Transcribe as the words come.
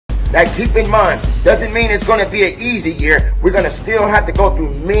Now keep in mind, doesn't mean it's going to be an easy year. We're going to still have to go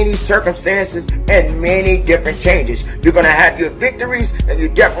through many circumstances and many different changes. You're going to have your victories and you're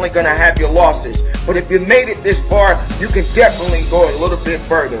definitely going to have your losses. But if you made it this far, you can definitely go a little bit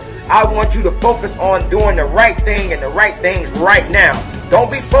further. I want you to focus on doing the right thing and the right things right now. Don't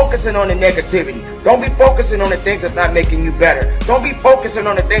be focusing on the negativity. Don't be focusing on the things that's not making you better. Don't be focusing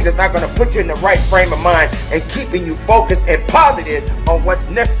on the things that's not going to put you in the right frame of mind and keeping you focused and positive on what's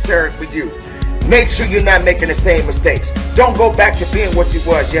necessary for you. Make sure you're not making the same mistakes. Don't go back to being what you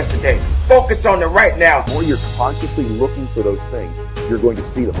was yesterday. Focus on the right now. The more you're consciously looking for those things, you're going to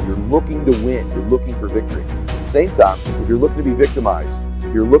see them. You're looking to win. You're looking for victory. At the same time, if you're looking to be victimized,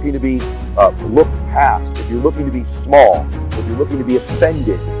 if you're looking to be looked past, if you're looking to be small, if you're looking to be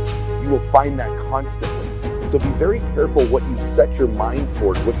offended, you will find that constantly. So be very careful what you set your mind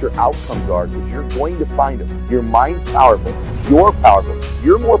towards, what your outcomes are, because you're going to find them. Your mind's powerful. You're powerful.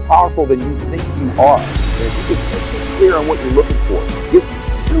 You're more powerful than you think you are. And if you can just be clear on what you're looking for, get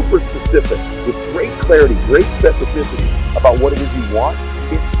super specific with great clarity, great specificity about what it is you want,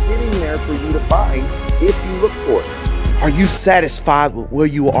 it's sitting there for you to find if you look for it. Are you satisfied with where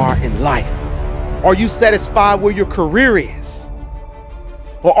you are in life? Are you satisfied where your career is?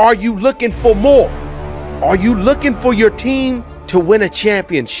 Or are you looking for more? Are you looking for your team to win a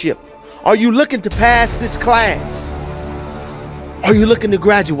championship? Are you looking to pass this class? Are you looking to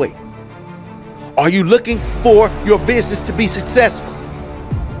graduate? Are you looking for your business to be successful?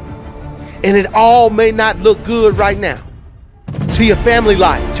 And it all may not look good right now. To your family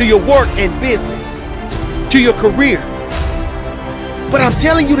life, to your work and business, to your career. But I'm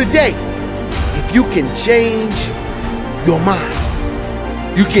telling you today, if you can change your mind,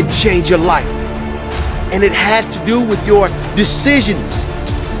 you can change your life. And it has to do with your decisions.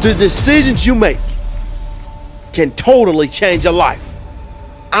 The decisions you make can totally change your life.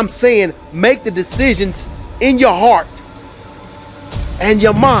 I'm saying make the decisions in your heart and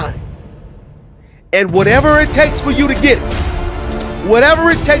your mind. And whatever it takes for you to get it, whatever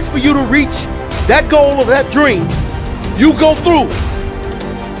it takes for you to reach that goal or that dream, you go through it.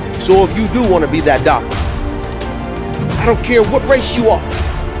 So if you do want to be that doctor, I don't care what race you are.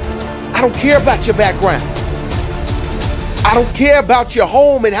 I don't care about your background. I don't care about your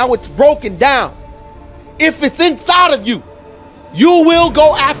home and how it's broken down. If it's inside of you, you will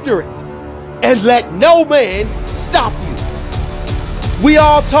go after it and let no man stop you. We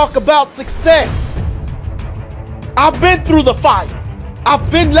all talk about success. I've been through the fire.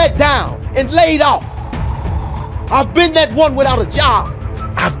 I've been let down and laid off. I've been that one without a job.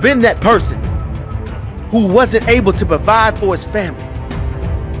 I've been that person who wasn't able to provide for his family.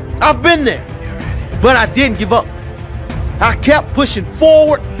 I've been there, but I didn't give up. I kept pushing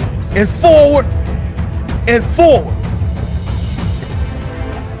forward and forward and forward.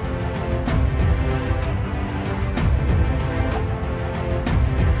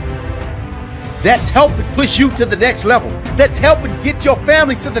 That's helping push you to the next level. That's helping get your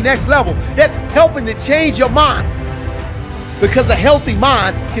family to the next level. That's helping to change your mind. Because a healthy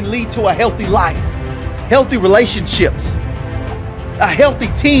mind can lead to a healthy life, healthy relationships, a healthy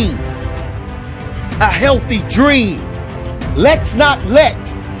team, a healthy dream. Let's not let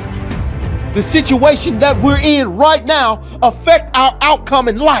the situation that we're in right now affect our outcome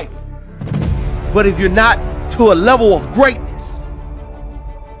in life. But if you're not to a level of greatness,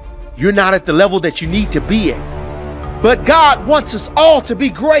 you're not at the level that you need to be at. But God wants us all to be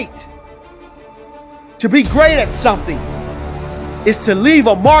great. To be great at something is to leave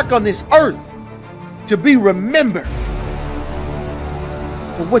a mark on this earth, to be remembered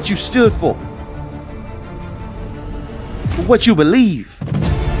for what you stood for what you believe,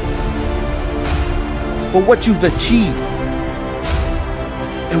 for what you've achieved.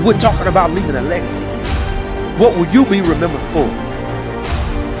 And we're talking about leaving a legacy. What will you be remembered for?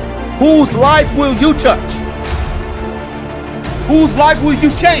 Whose life will you touch? Whose life will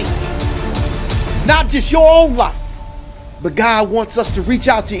you change? Not just your own life, but God wants us to reach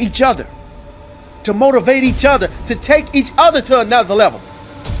out to each other, to motivate each other, to take each other to another level.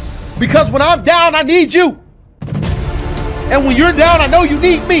 Because when I'm down, I need you. And when you're down, I know you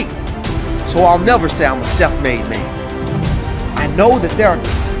need me. So I'll never say I'm a self-made man. I know that there are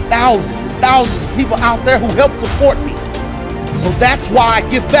thousands and thousands of people out there who help support me. So that's why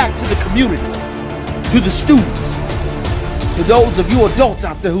I give back to the community, to the students, to those of you adults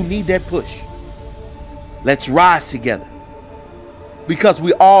out there who need that push. Let's rise together. Because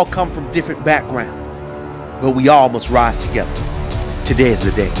we all come from different backgrounds, but we all must rise together. Today is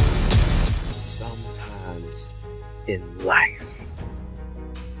the day. Sometimes in life,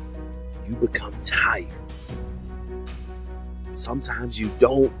 you become tired. Sometimes you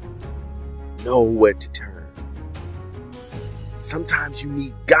don't know where to turn. Sometimes you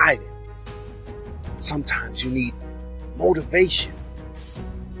need guidance. Sometimes you need motivation.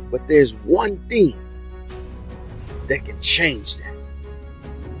 But there's one thing that can change that.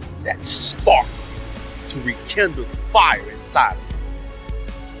 That spark to rekindle the fire inside of you.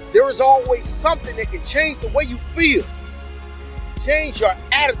 There is always something that can change the way you feel. Change your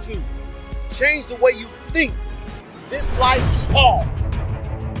attitude. Change the way you think. This life is hard.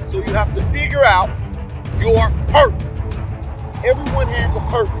 So you have to figure out your purpose. Everyone has a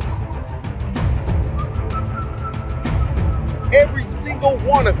purpose. Every single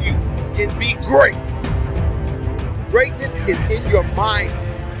one of you can be great. Greatness is in your mind.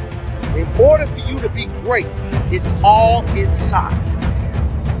 In order for you to be great, it's all inside.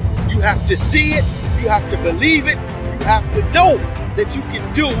 You have to see it, you have to believe it, you have to know that you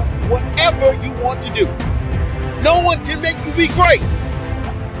can do whatever you want to do. No one can make you be great.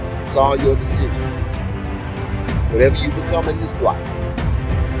 It's all your decision. Whatever you become in this life,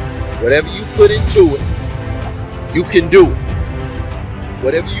 whatever you put into it, you can do it.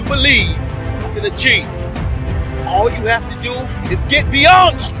 Whatever you believe, you can achieve. All you have to do is get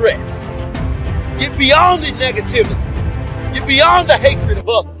beyond stress. Get beyond the negativity. Get beyond the hatred of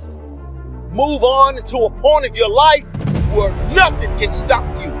others. Move on to a point of your life where nothing can stop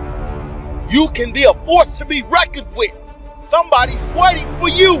you. You can be a force to be reckoned with. Somebody's waiting for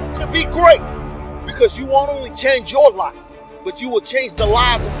you to be great, because you won't only change your life, but you will change the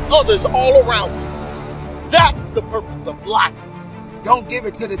lives of others all around you. That's the purpose of life. Don't give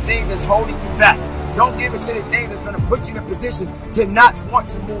it to the things that's holding you back. Don't give it to the things that's going to put you in a position to not want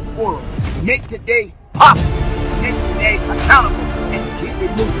to move forward. Make today possible. Make today accountable and keep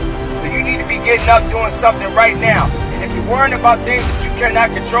it moving. So you need to be getting up doing something right now. And if you're worrying about things that you cannot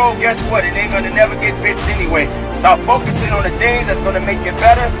control, guess what? It ain't going to never get fixed anyway. Start focusing on the things that's going to make you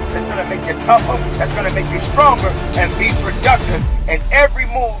better, that's going to make you tougher, that's going to make you stronger, and be productive in every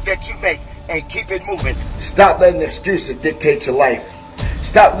move that you make. And keep it moving. Stop letting excuses dictate your life.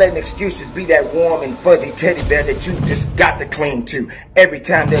 Stop letting excuses be that warm and fuzzy teddy bear that you just got to cling to every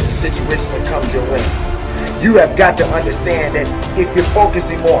time there's a situation that comes your way. You have got to understand that if you're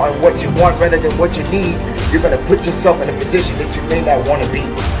focusing more on what you want rather than what you need, you're going to put yourself in a position that you may not want to be.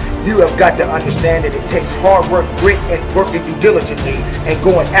 You have got to understand that it takes hard work, grit, and working due diligently and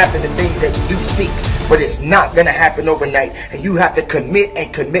going after the things that you seek. But it's not going to happen overnight. And you have to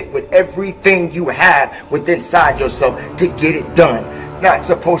commit with everything you have within inside yourself to get it done. It's not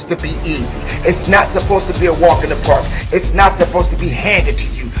supposed to be easy. It's not supposed to be a walk in the park. It's not supposed to be handed to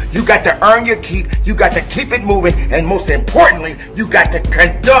you. You got to earn your keep. You got to keep it moving. And most importantly, you got to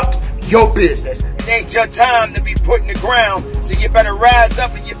conduct your business. It ain't your time to be put in the ground. So you better rise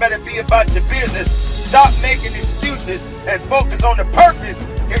up and you better be about your business. Stop making excuses and focus on the purpose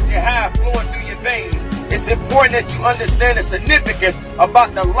that you have flowing through your veins. It's important that you understand the significance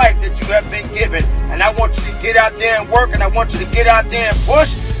about the life that you have been given. And I want you to get out there and work, and I want you to get out there and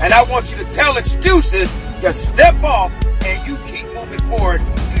push, and I want you to tell excuses to step off and you keep moving forward.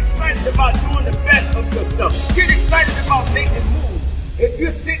 Get excited about doing the best of yourself. Get excited about making moves. If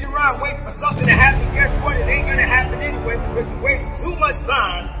you're sitting around waiting for something to happen, guess what? It ain't going to happen anyway, because you waste too much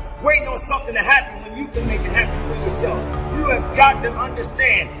time waiting on something to happen when you can make it happen for yourself. You have got to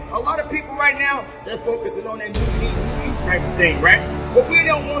understand. A lot of people right now, they're focusing on that new me, new you type of thing, right? But we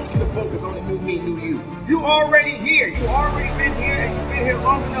don't want you to focus on the new me, new you. You already here. You already been here, and you've been here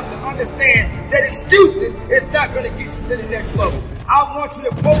long enough to understand that excuses is not going to get you to the next level. I want you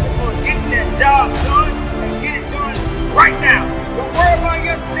to focus on getting that job done and get it done right now. Don't worry about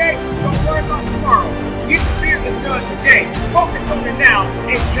yesterday. Don't worry about tomorrow. Get the business done today. Focus on the now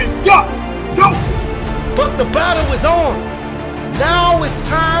and conduct your business. But the battle is on. Now it's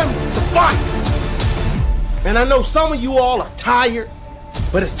time to fight. And I know some of you all are tired,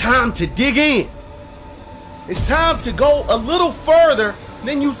 but it's time to dig in. It's time to go a little further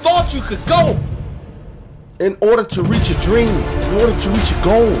than you thought you could go in order to reach a dream, in order to reach a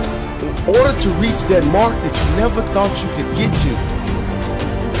goal, in order to reach that mark that you never thought you could get to.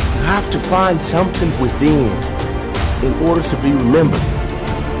 You have to find something within in order to be remembered.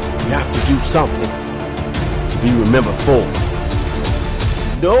 You have to do something to be remembered for.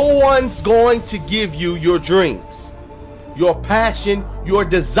 No one's going to give you your dreams. Your passion, your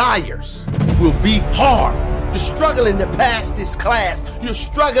desires will be hard. You're struggling to pass this class. You're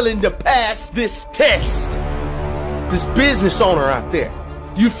struggling to pass this test. This business owner out there,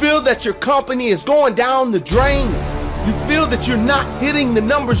 you feel that your company is going down the drain. You feel that you're not hitting the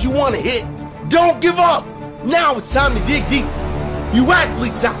numbers you want to hit. Don't give up. Now it's time to dig deep. You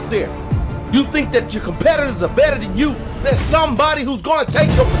athletes out there, you think that your competitors are better than you. There's somebody who's going to take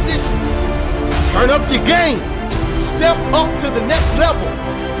your position. Turn up your game. Step up to the next level.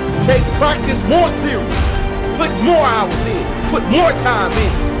 Take practice more serious. Put more hours in. Put more time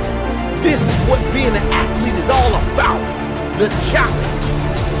in. This is what being an athlete is all about. The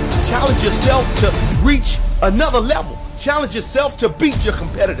challenge. Challenge yourself to reach another level. Challenge yourself to beat your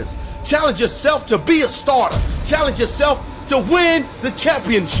competitors. Challenge yourself to be a starter. Challenge yourself to win the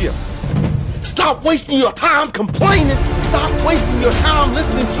championship. Stop wasting your time complaining. Stop wasting your time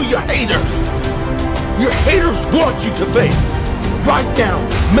listening to your haters. Your haters want you to fail. Write down.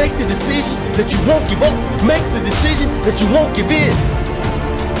 Make the decision that you won't give up. Make the decision that you won't give in.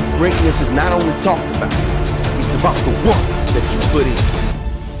 Greatness is not only talked about, it's about the work that you put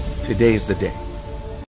in. Today is the day.